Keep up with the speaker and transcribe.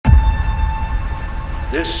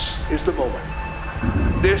This is the moment.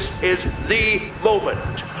 This is the moment.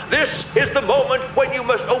 This is the moment when you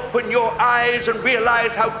must open your eyes and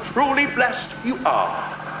realize how truly blessed you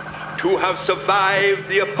are to have survived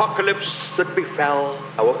the apocalypse that befell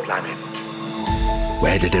our planet.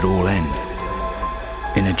 Where did it all end?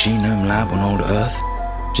 In a genome lab on old Earth?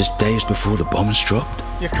 Just days before the bombs dropped?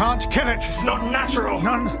 You can't kill it. It's not natural.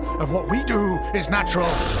 None of what we do is natural.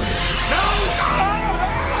 No!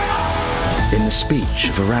 In the speech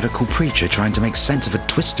of a radical preacher trying to make sense of a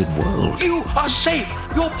twisted world. You are safe.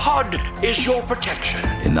 Your pod is your protection.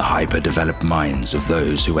 In the hyper-developed minds of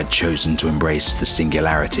those who had chosen to embrace the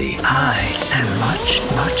singularity. I am much,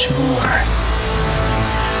 much more.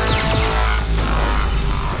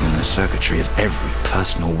 In the circuitry of every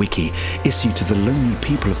personal wiki issued to the lonely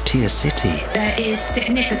people of Tier City. There is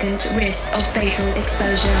significant risk of fatal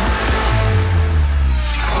exposure.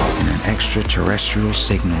 In an extraterrestrial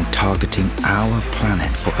signal targeting our planet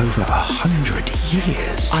for over 100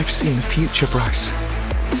 years. I've seen the future, Bryce,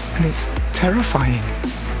 and it's terrifying.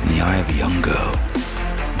 In the eye of a young girl,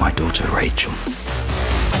 my daughter Rachel.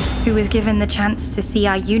 Who was given the chance to see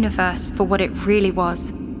our universe for what it really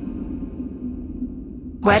was.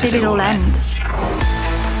 Where did it all end?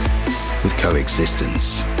 With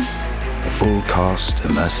Coexistence, a full cast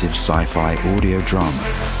immersive sci-fi audio drama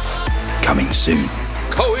coming soon.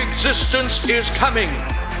 Coexistence is coming.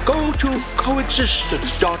 Go to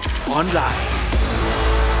coexistence.online.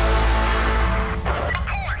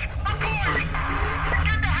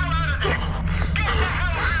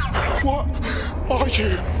 What are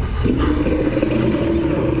you?